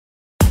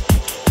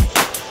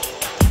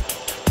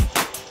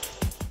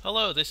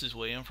Hello, this is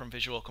William from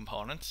Visual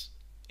Components.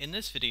 In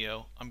this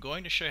video, I'm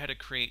going to show you how to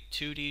create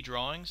 2D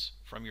drawings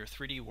from your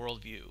 3D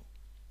world view.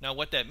 Now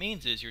what that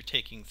means is you're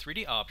taking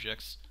 3D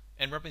objects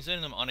and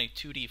representing them on a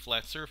 2D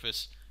flat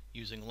surface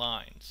using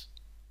lines.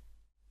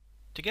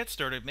 To get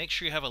started, make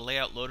sure you have a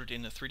layout loaded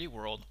in the 3D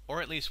world,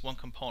 or at least one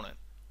component.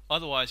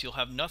 Otherwise, you'll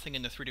have nothing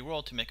in the 3D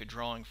world to make a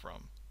drawing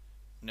from.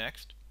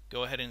 Next,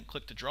 go ahead and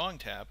click the Drawing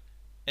tab,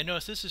 and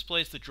notice this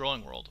displays the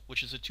drawing world,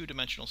 which is a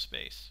two-dimensional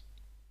space.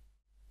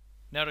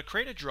 Now to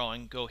create a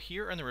drawing, go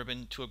here on the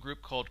ribbon to a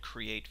group called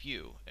Create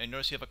View, and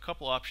notice you have a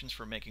couple options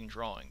for making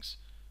drawings.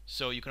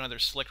 So you can either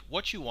select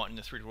what you want in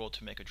the 3D world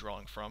to make a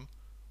drawing from,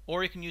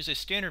 or you can use a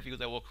standard view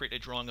that will create a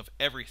drawing of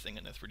everything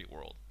in the 3D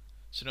world.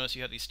 So notice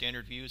you have these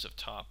standard views of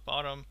top,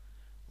 bottom,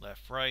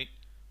 left, right,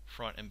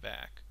 front, and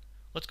back.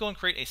 Let's go and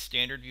create a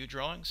standard view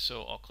drawing,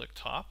 so I'll click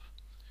top.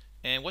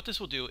 And what this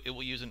will do, it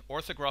will use an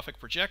orthographic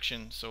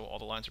projection, so all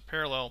the lines are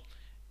parallel,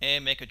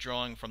 and make a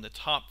drawing from the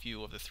top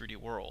view of the 3D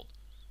world.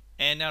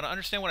 And now to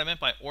understand what I meant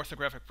by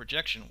orthographic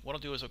projection, what I'll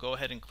do is I'll go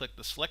ahead and click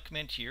the select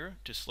command here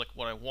to select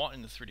what I want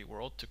in the 3D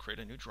world to create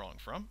a new drawing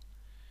from.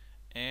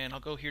 And I'll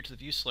go here to the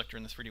view selector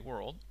in the 3D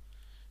world.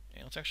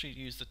 And let's actually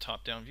use the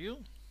top down view,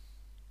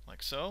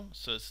 like so.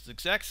 So it's the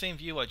exact same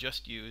view I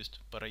just used,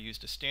 but I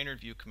used a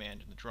standard view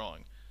command in the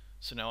drawing.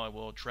 So now I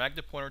will drag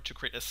the pointer to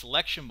create a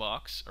selection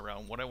box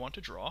around what I want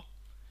to draw.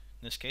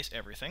 In this case,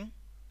 everything.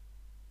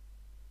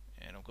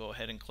 And I'll go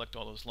ahead and collect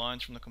all those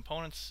lines from the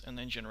components and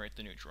then generate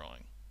the new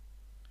drawing,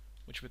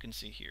 which we can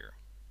see here.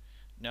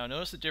 Now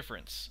notice the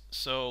difference.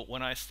 So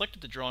when I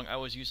selected the drawing, I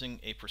was using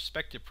a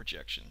perspective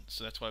projection,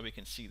 so that's why we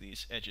can see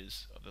these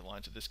edges of the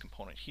lines of this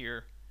component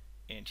here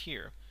and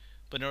here.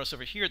 But notice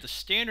over here, the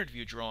standard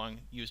view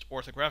drawing used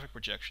orthographic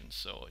projection,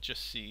 so it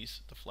just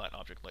sees the flat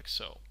object like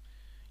so.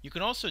 You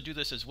can also do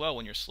this as well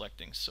when you're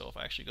selecting. So if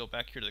I actually go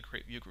back here to the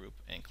Create View group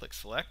and click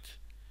Select,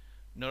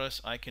 notice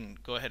I can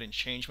go ahead and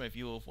change my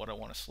view of what I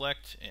want to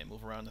select and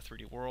move around the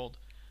 3D world.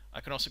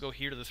 I can also go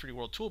here to the 3D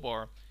world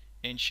toolbar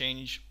and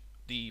change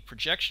the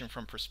projection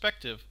from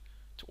perspective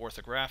to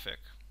orthographic.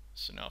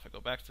 So now if I go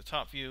back to the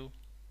top view,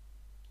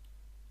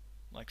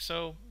 like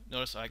so,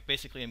 notice I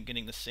basically am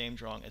getting the same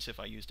drawing as if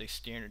I used a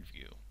standard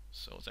view.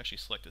 So let's actually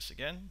select this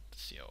again to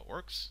see how it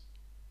works.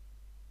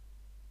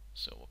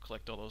 So we'll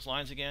collect all those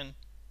lines again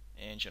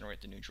and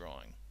generate the new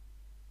drawing.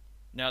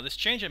 Now this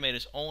change I made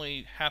is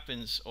only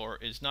happens or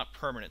is not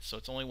permanent, so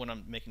it's only when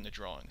I'm making the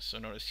drawing. So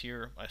notice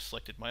here I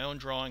selected my own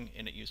drawing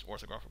and it used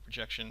orthographic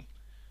projection,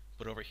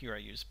 but over here I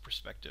use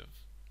perspective.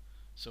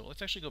 So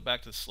let's actually go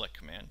back to the select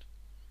command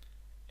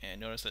and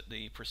notice that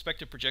the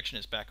perspective projection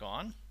is back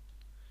on.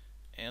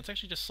 And let's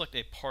actually just select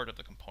a part of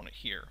the component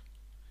here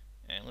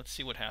and let's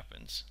see what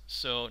happens.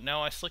 So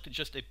now I selected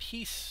just a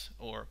piece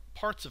or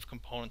parts of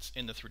components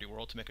in the 3D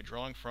world to make a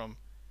drawing from,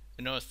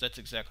 and notice that's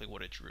exactly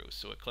what it drew.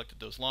 So it collected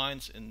those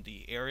lines in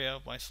the area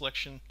of my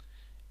selection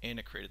and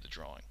it created the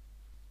drawing.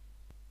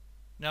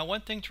 Now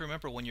one thing to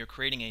remember when you're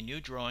creating a new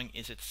drawing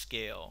is its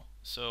scale.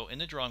 So in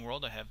the drawing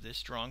world I have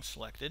this drawing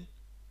selected,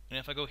 and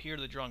if I go here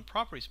to the drawing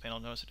properties panel,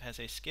 notice it has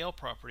a scale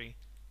property,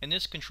 and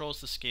this controls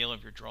the scale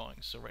of your drawing.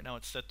 So right now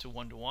it's set to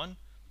 1:1,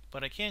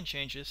 but I can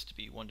change this to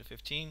be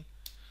 1:15,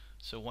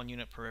 so 1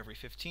 unit per every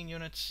 15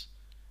 units,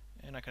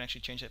 and I can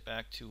actually change that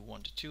back to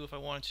 1:2 if I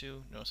wanted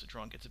to. Notice the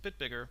drawing gets a bit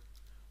bigger,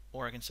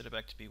 or I can set it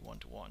back to be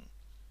 1:1.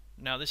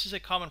 Now this is a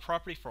common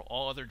property for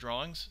all other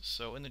drawings,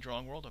 so in the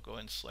drawing world I'll go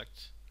ahead and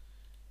select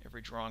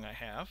every drawing I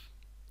have.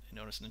 And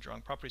notice in the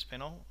drawing properties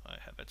panel I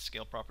have that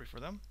scale property for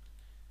them.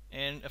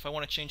 And if I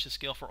want to change the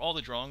scale for all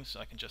the drawings,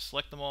 I can just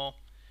select them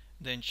all,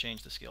 then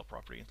change the scale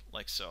property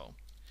like so.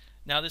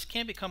 Now this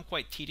can become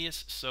quite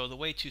tedious, so the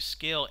way to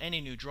scale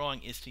any new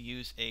drawing is to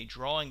use a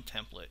drawing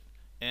template,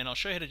 and I'll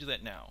show you how to do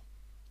that now.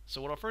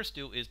 So what I'll first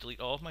do is delete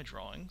all of my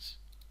drawings,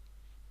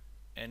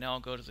 and now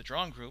I'll go to the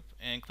drawing group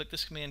and click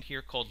this command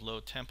here called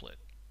Load Template.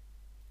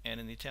 And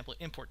in the template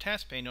import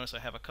task pane, notice I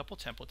have a couple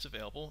templates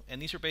available,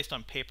 and these are based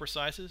on paper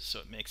sizes, so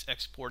it makes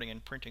exporting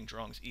and printing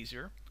drawings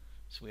easier.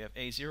 So we have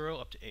A0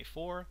 up to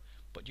A4,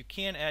 but you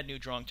can add new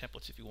drawing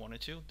templates if you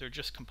wanted to. They're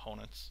just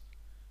components.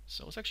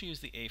 So let's actually use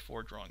the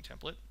A4 drawing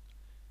template,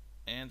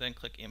 and then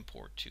click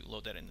Import to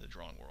load that into the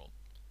drawing world.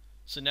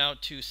 So now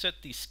to set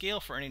the scale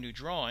for any new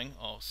drawing,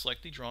 I'll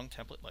select the drawing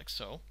template like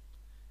so,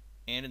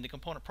 and in the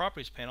component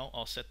properties panel,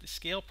 I'll set the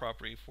scale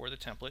property for the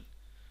template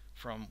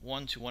from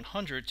 1 to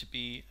 100 to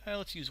be,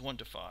 let's use 1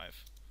 to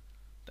 5.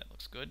 That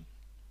looks good.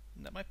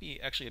 And that might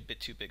be actually a bit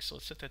too big, so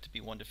let's set that to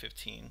be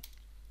 1:15.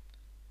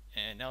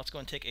 And now let's go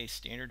and take a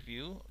standard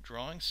view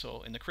drawing.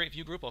 So in the Create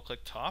View group, I'll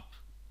click Top,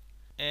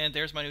 and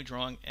there's my new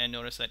drawing, and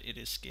notice that it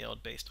is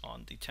scaled based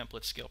on the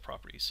template scale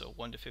property, so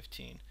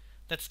 1:15.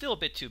 That's still a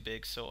bit too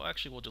big, so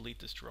actually we'll delete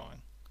this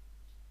drawing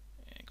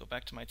and go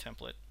back to my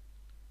template,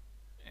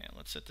 and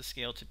let's set the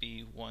scale to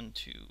be 1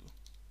 to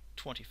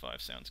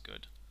 25. Sounds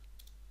good.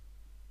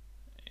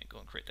 And go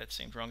and create that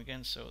same drawing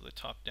again, so the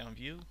top down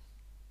view,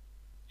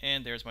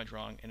 and there's my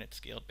drawing, and it's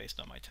scaled based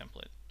on my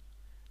template.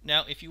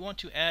 Now if you want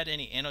to add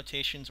any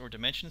annotations or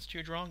dimensions to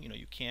your drawing,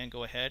 you can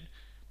go ahead,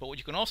 But what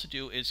you can also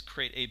do is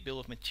create a bill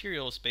of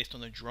materials based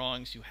on the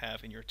drawings you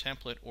have in your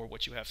template or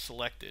what you have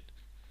selected.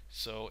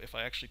 So if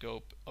I actually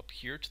go up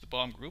here to the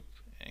BOM group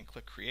and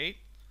click Create,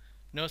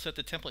 notice that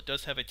the template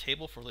does have a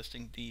table for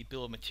listing the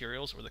bill of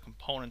materials or the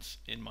components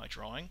in my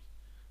drawing.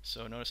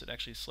 So notice it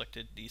actually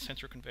selected the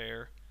sensor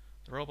conveyor,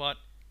 the robot,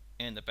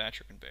 and the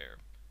batcher conveyor.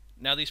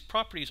 Now these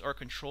properties are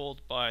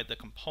controlled by the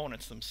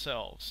components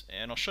themselves,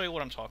 and I'll show you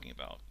what I'm talking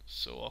about.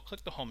 So I'll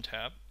click the Home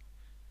tab,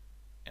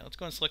 and let's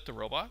go and select the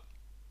robot.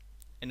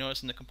 And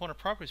notice in the Component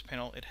Properties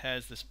panel it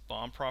has this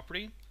BOM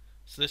property.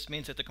 So this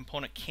means that the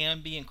component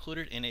can be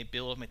included in a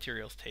bill of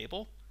materials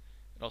table.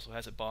 It also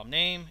has a BOM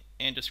name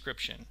and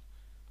description.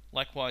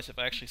 Likewise, if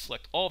I actually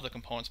select all of the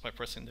components by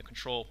pressing the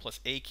Control plus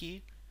A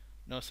key,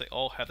 notice they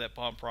all have that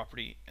BOM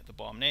property, the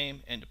BOM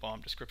name, and the BOM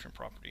description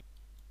property.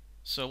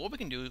 So what we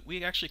can do,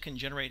 we actually can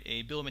generate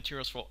a bill of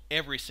materials for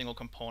every single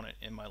component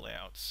in my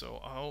layout. So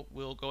I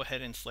will go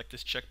ahead and select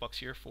this checkbox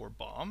here for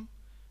BOM.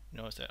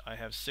 Notice that I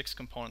have 6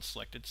 components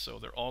selected, so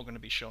they're all going to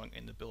be showing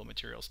in the bill of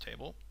materials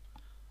table.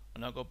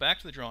 I'll now go back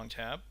to the Drawing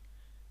tab,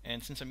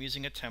 and since I'm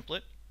using a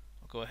template,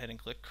 I'll go ahead and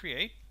click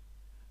Create.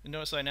 And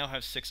notice I now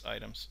have 6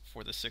 items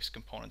for the 6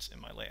 components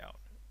in my layout.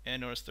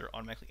 And notice they're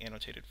automatically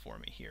annotated for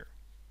me here.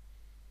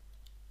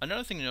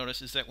 Another thing to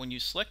notice is that when you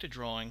select a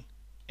drawing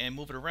and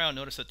move it around,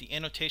 notice that the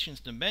annotations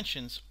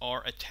dimensions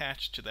are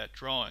attached to that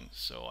drawing.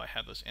 So I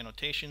have those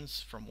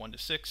annotations from 1 to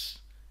 6,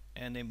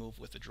 and they move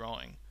with the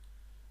drawing.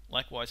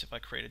 Likewise, if I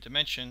create a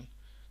dimension,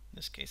 in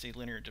this case a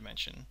linear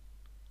dimension,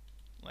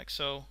 like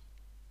so,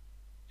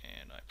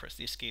 and I press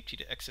the Escape key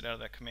to exit out of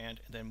that command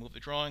and then move the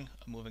drawing,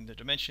 I'm moving the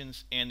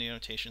dimensions and the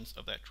annotations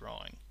of that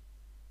drawing.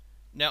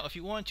 Now if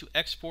you want to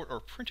export or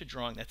print a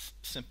drawing, that's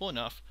simple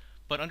enough,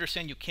 but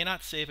understand you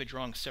cannot save a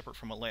drawing separate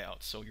from a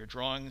layout. So your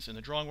drawings in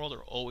the drawing world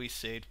are always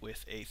saved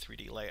with a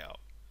 3D layout.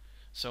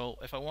 So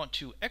if I want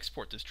to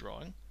export this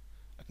drawing,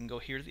 I can go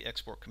here to the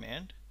Export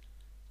command,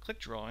 click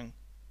Drawing,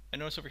 and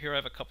notice over here I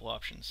have a couple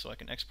options. So I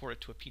can export it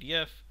to a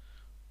PDF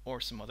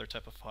or some other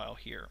type of file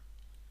here.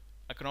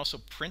 I can also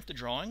print the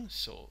drawing,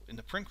 so in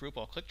the print group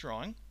I'll click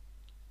Drawing,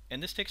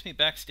 and this takes me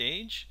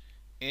backstage,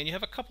 and you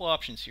have a couple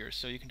options here.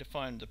 So you can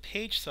define the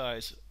page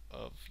size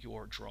of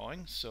your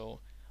drawing. So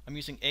I'm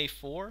using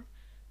A4,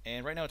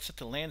 and right now it's set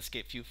to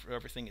landscape view for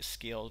everything is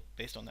scaled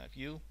based on that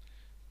view.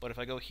 But if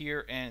I go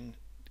here and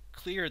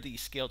clear the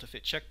scale to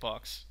fit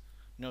checkbox,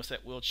 notice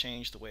that will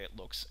change the way it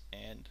looks,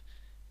 and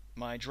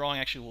my drawing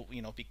actually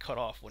will be cut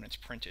off when it's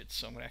printed.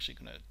 So I'm actually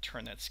going to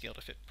turn that scale to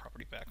fit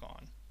property back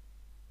on.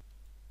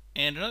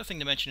 And another thing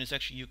to mention is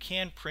actually you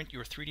can print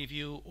your 3D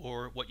view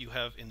or what you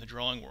have in the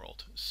drawing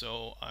world.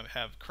 So I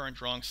have current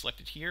drawing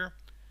selected here,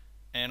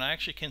 and I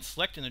actually can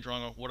select in the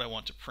drawing what I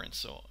want to print.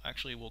 So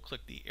actually we'll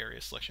click the area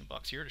selection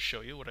box here to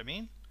show you what I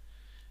mean.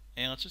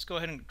 And let's just go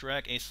ahead and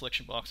drag a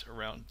selection box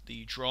around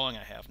the drawing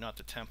I have, not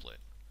the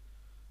template.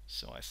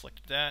 So I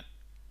selected that,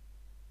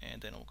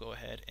 and then we'll go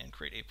ahead and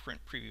create a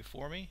print preview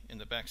for me in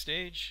the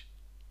backstage.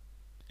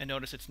 And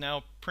notice it's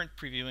now print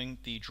previewing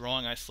the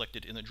drawing I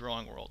selected in the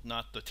drawing world,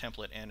 not the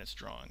template and its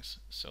drawings.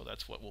 So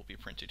that's what will be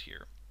printed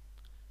here.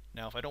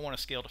 Now if I don't want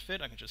to scale to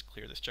fit, I can just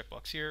clear this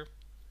checkbox here.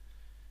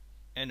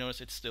 And notice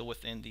it's still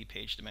within the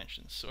page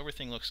dimensions. So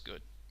everything looks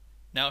good.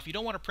 Now if you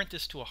don't want to print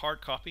this to a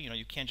hard copy,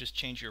 you can just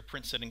change your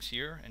print settings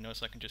here. And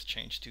notice I can just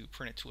change to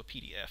print it to a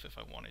PDF if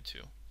I wanted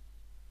to.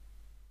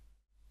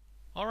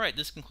 Alright,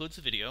 this concludes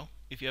the video.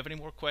 If you have any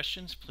more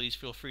questions, please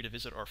feel free to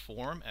visit our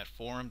forum at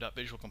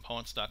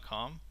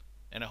forum.visualcomponents.com.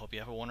 And I hope you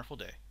have a wonderful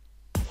day.